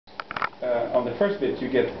on the first bit you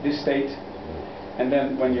get this state, and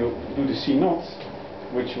then when you do the C0,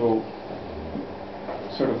 which will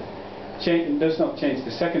sort of change, does not change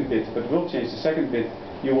the second bit, but will change the second bit,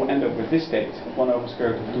 you will end up with this state, 1 over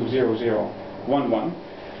square root of 2, 0, 0, 1, 1.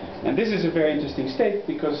 And this is a very interesting state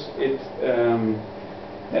because it's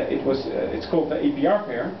called the EPR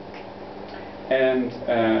pair, and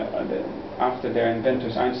after their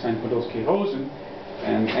inventors Einstein, Podolsky, Rosen,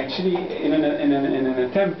 and actually in an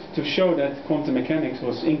attempt to show that quantum mechanics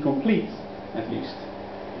was incomplete, at least.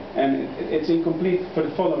 And it's incomplete for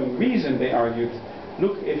the following reason, they argued.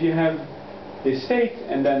 Look, if you have this state,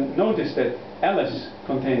 and then notice that Alice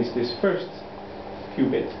contains this first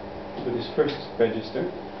qubit, so this first register,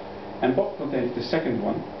 and Bob contains the second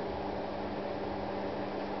one.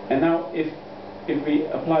 And now if we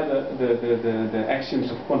apply the axioms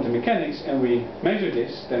of quantum mechanics and we measure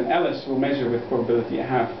this, then Alice will measure with probability a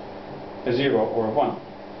half, a 0 or a 1.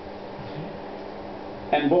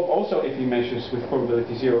 And Bob also, if he measures with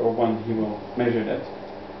probability 0 or 1, he will measure that.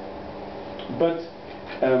 But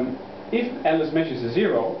if Alice measures a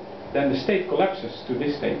 0, then the state collapses to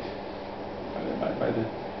this state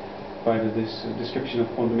by this description of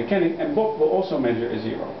quantum mechanics, and Bob will also measure a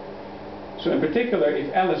 0. So in particular,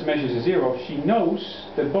 if Alice measures a 0, she knows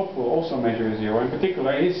that Bob will also measure a 0. In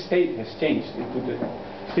particular, his state has changed into the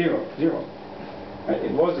 0.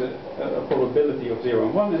 It was a probability of 0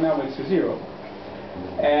 and 1, and now it's a 0.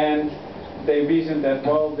 And they reason that,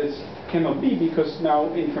 well, this cannot be because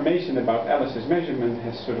now information about Alice's measurement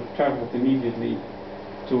has sort of traveled immediately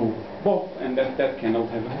to Bob, and that cannot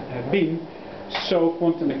have been. So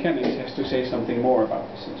quantum mechanics has to say something more about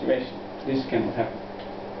the situation. This cannot happen.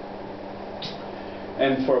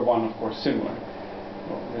 And for 1, of course, similar.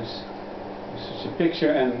 Well, there's such a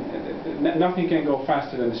picture, and nothing can go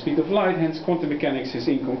faster than the speed of light, hence quantum mechanics is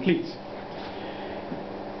incomplete.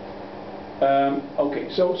 Okay,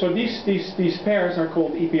 so these pairs are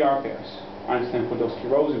called EPR pairs, Einstein, Podolsky,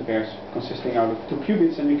 Rosen pairs, consisting out of 2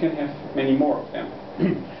 qubits, and you can have many more of them.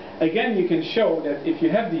 Again, you can show that if you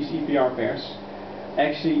have these EPR pairs,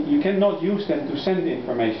 actually you cannot use them to send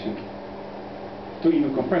information, to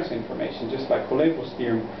even compress information, just like Kolepov's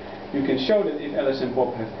theorem. You can show that if Alice and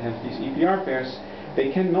Bob have these EPR pairs,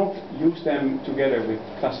 they cannot use them together with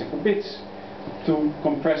classical bits to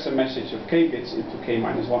compress a message of k bits into k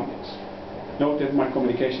minus 1 bits. Note that my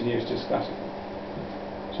communication here is just classical.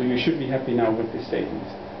 So you should be happy now with this statement.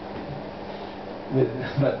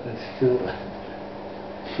 But still...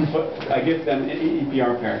 But I give them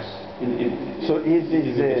EPR pairs. So is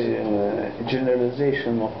this a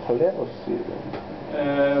generalization of Kolepov's theorem?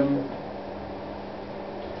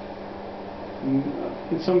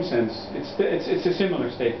 In some sense, it's a similar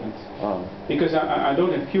statement. Because I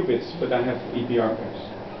don't have qubits, but I have EPR pairs.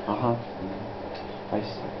 I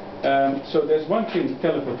see. So there's one thing,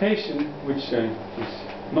 teleportation, which is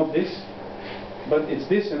not this, but it's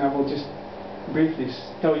this, and I will just briefly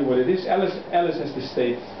tell you what it is. Alice has the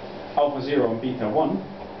state alpha 0 and beta 1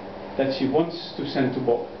 that she wants to send to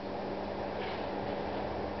Bob.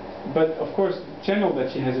 But of course the channel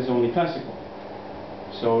that she has is only classical.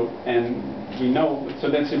 So, and we know,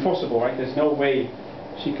 so that's impossible, right? There's no way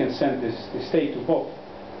she can send this state to Bob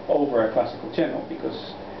over a classical channel,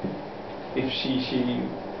 because if she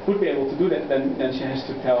would be able to do that, then she has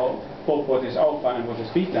to tell Bob what is alpha and what is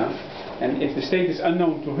beta, and if the state is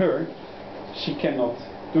unknown to her, she cannot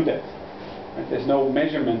do that. Right? There's no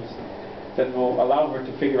measurement that will allow her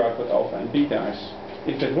to figure out what alpha and beta is.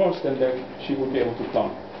 If that was, then she would be able to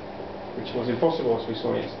plan, which was impossible, as we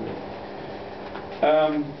saw yesterday.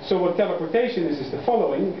 So what teleportation is the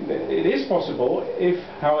following. It is possible if,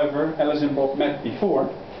 however, Alice and Bob met before,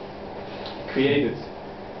 created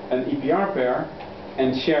an EPR pair,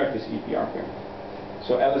 and shared this EPR pair.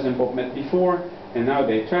 So Alice and Bob met before, and now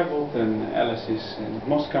they traveled, and Alice is in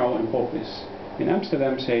Moscow and Bob is in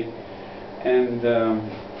Amsterdam, say, and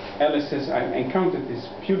Alice says, I encountered this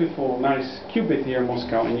beautiful, nice qubit here in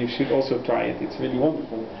Moscow, and you should also try it. It's really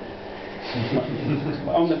wonderful.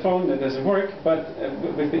 On the phone that doesn't work, but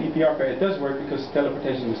with the EPR pair it does work, because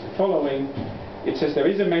teleportation is the following. It says there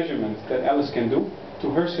is a measurement that Alice can do to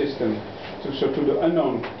her system, so to the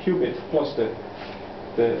unknown qubit plus the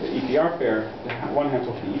EPR pair, the one half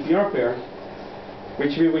of the EPR pair,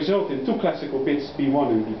 which will result in 2 classical bits,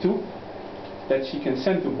 B1 and B2, that she can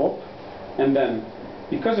send to Bob, and then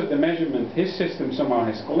because of the measurement his system somehow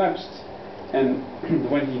has collapsed, and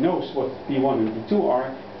when he knows what B1 and B2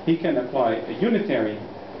 are, he can apply a unitary,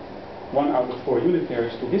 1 out of 4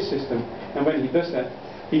 unitaries to his system, and when he does that,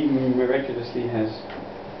 he miraculously has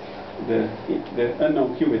the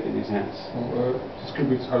unknown qubit in his hands. These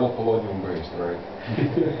qubits are not polonium based, right?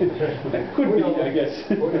 That could be, I guess.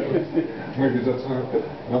 Maybe that's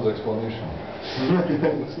another explanation.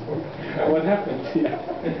 What happened? Yeah.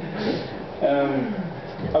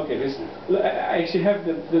 Okay, I actually have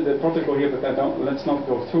the protocol here, but let's not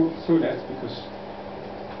go through that, because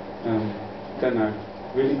then I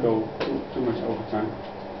really go too much over time.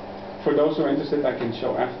 For those who are interested, I can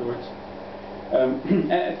show afterwards.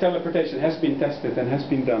 Teleportation has been tested and has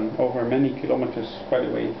been done over many kilometers, by the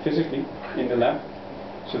way, physically in the lab.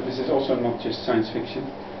 So this is also not just science fiction.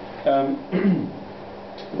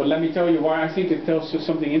 But let me tell you why I think it tells you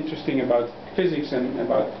something interesting about physics and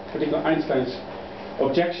about particularly Einstein's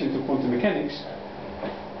objection to quantum mechanics.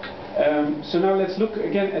 So now let's look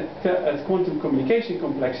again at quantum communication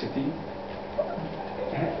complexity.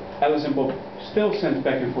 Alice and Bob still send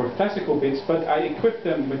back and forth classical bits, but I equip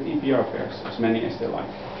them with EPR pairs, as many as they like.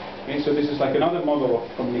 Okay, so this is like another model of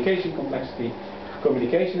communication complexity.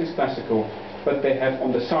 Communication is classical, but they have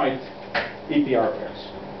on the side EPR pairs.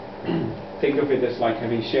 Think of it as like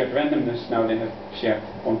having shared randomness, now they have shared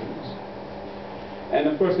quantumness. And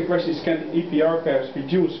of course the question is, can EPR pairs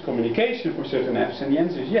reduce communication for certain apps? And the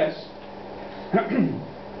answer is yes.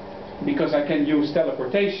 Because I can use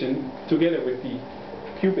teleportation together with the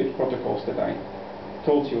qubit protocols that I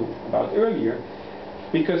told you about earlier,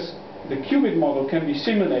 because the qubit model can be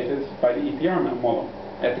simulated by the EPR model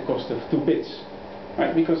at the cost of 2 bits.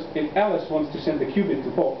 Right? Because if Alice wants to send the qubit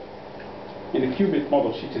to Bob, in the qubit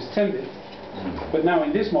model she just sends it, but now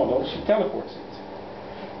in this model she teleports it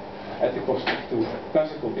at the cost of 2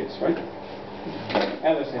 classical bits, right?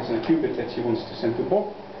 Alice has a qubit that she wants to send to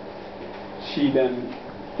Bob. She then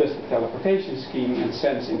does the teleportation scheme and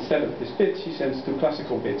sends, instead of this bit, she sends 2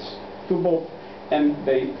 classical bits to Bob, and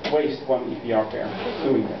they waste 1 EPR pair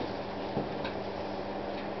doing that.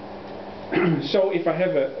 So if I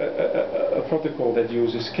have a protocol that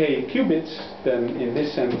uses k qubits, then in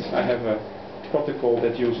this sense I have a protocol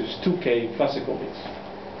that uses 2k classical bits.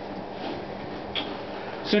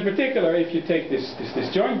 So in particular, if you take this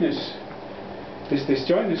disjointness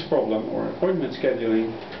problem, or appointment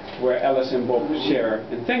scheduling, where Alice and Bob share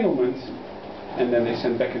entanglement, and then they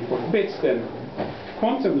send back and forth bits, then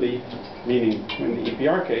quantumly, meaning in the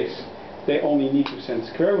EPR case, they only need to send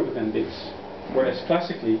square root of n bits, whereas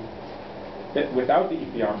classically, without the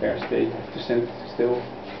EPR pairs, they have to send still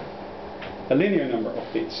a linear number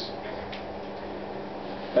of bits.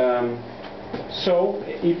 So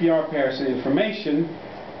EPR pairs and information,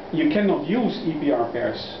 you cannot use EPR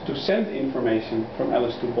pairs to send information from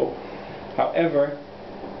Alice to Bob. However,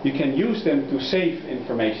 you can use them to save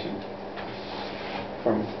information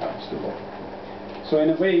from Alice to Bob. So in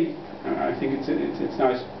a way, I think it's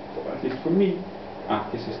nice, at least for me.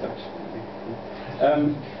 This is Dutch.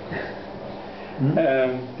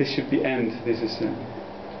 This should be end. This is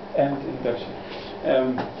end in Dutch.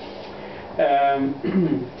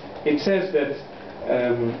 It says that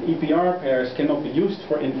EPR pairs cannot be used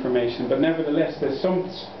for information, but nevertheless,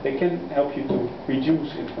 they can help you to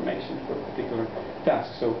reduce information for a particular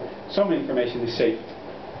task. So some information is saved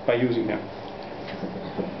by using them.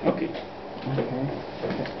 Okay.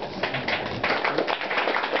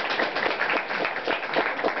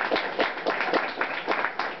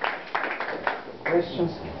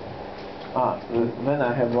 Questions? Then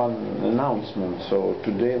I have one announcement. So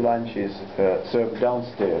today lunch is served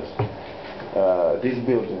downstairs. This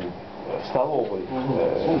building, столовой.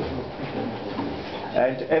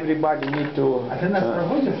 And everybody need to... А ты нас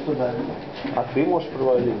проводишь туда? А ты можешь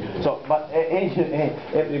проводить. So, but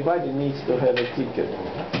everybody needs to have a ticket.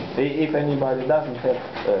 If anybody doesn't have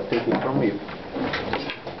a ticket from me.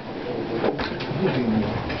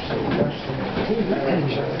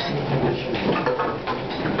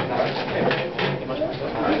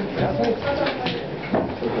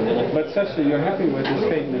 But Sasha, you're happy with the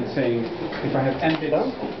statement saying, if I have n bits,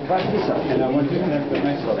 and I want you to have the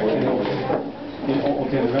message, I can always, in all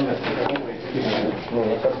generality, always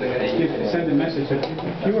send a message that's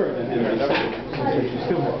fewer than n bits, so you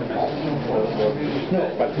still have the message. No,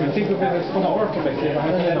 but you think of it as from a word perspective. If I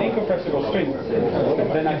have an incompressible string,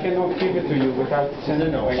 then I cannot give it to you without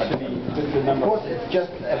sending actually the number. Of course, it's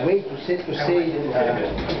just a way to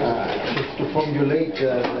formulate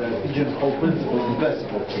the pigeonhole principle in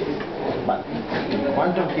classical case. But in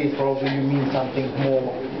quantum case, probably you mean something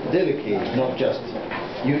more delicate, not just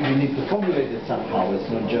you need to formulate it somehow. It's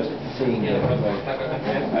not just saying it.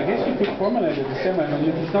 I guess you could formulate it the same way. I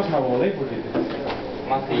mean, it's not how label did it.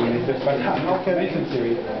 But how information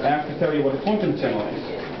theory, I have to tell you what a quantum channel is.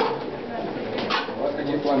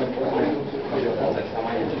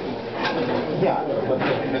 Yeah,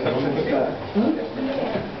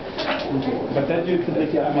 But that you,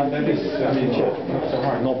 I mean, that is, I mean, not so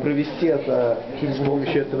hard. Но провести это с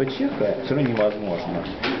помощью этого чека все равно невозможно.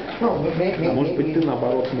 no, А может быть, ты,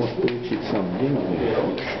 наоборот, сможешь получить сам деньги.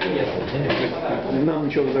 Нам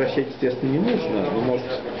ничего возвращать, естественно, не нужно, но может...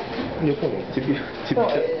 Тебе...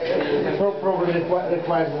 no, probably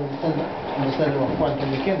requires an understanding of quantum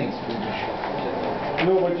mechanics.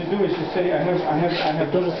 No, what you do is you say, I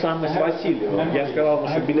have. То же самое с Васильевым. Я сказал,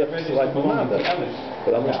 что билет посылать не надо,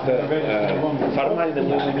 потому что формально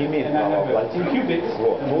мы ему не имеем права оплатить.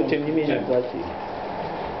 Вот. Но тем не менее оплатить.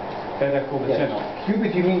 That I call the channel.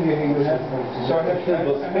 Qubit, you mean you have... So I have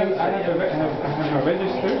my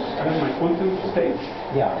registers, I have my quantum state,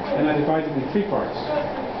 Yeah. and I divide it in 3 parts.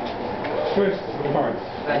 First part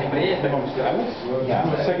belongs to Alice, Yeah.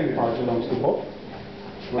 the second part belongs to Bob,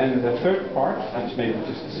 and the third part, which may be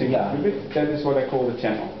just a single Yeah. qubit, that is what I call the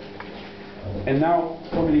channel. And now,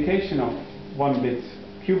 communication of 1-bit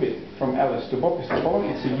qubit from Alice to Bob is the following.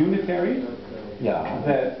 It's a unitary Yeah.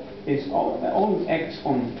 that is only acts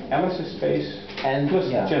on Alice's space And plus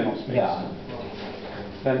yeah. the channel space. Yeah.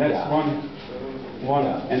 Then that's Yeah. one.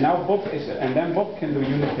 Yeah. And now Bob is, and then Bob can do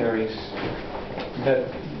unitaries that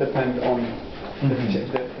depend on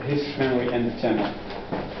his memory and the channel.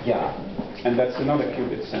 Yeah. And that's another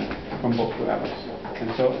qubit sent from Bob to Alice.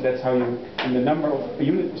 And so that's how you, and the number of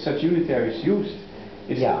such unitaries used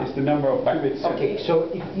is, Yeah. is the number of qubits sent. Okay, so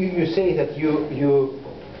if you say that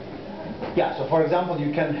yeah, so for example,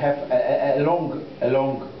 you can have along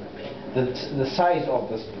the size of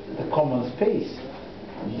the common space,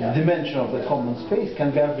 the dimension of the common space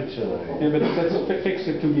can be arbitrary. Yeah, but let's fix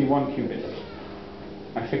it to be 1 qubit.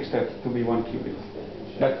 I fixed that to be 1 qubit.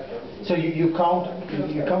 But so you count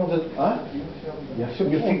it, huh? You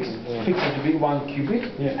fix it to be 1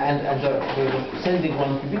 qubit, Yeah. and the sending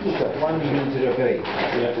 1 qubit is 1 unitary operator.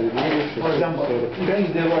 Yeah. For example,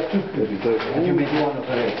 if there were 2 qubits, and you make 1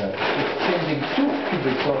 operator, it's sending 2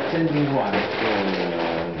 qubits or sending 1.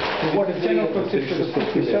 So what is the channel consists of 2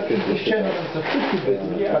 qubits. The channel is a 2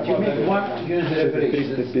 qubits, Yeah, but you well, make then- 1 unitary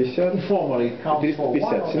operation. 350. Informally it counts for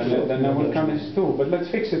 1. Then that would come as 2. But let's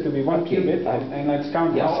fix it to be 1 Okay. qubit, and let's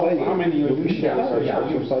count Yeah. how many unitaries Yeah. are Yeah.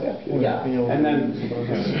 used. Yeah. And then,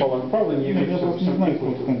 the following problem, you give some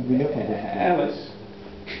input to Alice.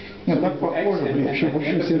 Нет, some так input X, похоже, and блин, at еще the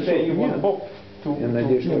end of the 8700 day you want нет. Bob to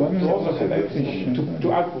надеюсь, что also have X,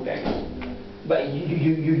 to output X. But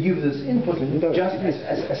you give this input just as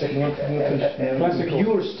a Classical.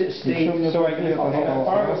 pure state. So I guess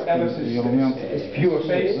part of Alice's It's pure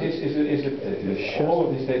space state. all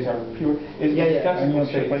of these states are pure, is Yeah, yeah. classical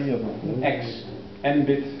state X,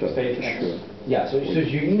 n-bit state X. Yeah, so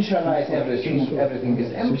you initialize everything, so everything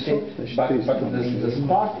is empty, but this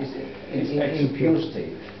part is in pure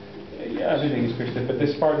state. Yeah, everything is pure state, but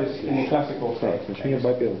this part is in the classical state. Мне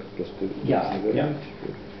бабенка просто... Yeah, yeah.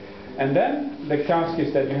 And then the task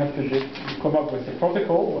is that you have to come up with a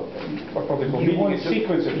protocol, meaning a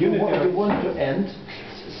sequence of you unitary. want to end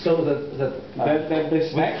so that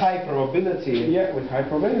This with X, high probability. yeah, with high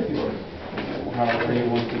probability, or however you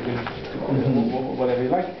want to do, whatever you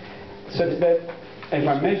like, such that if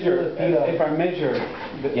I measure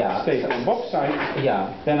the Yeah. state on both sides, Yeah.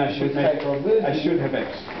 then I should With high probability. I should have X.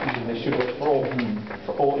 I should have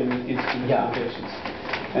for all instant Yeah. applications.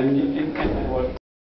 And what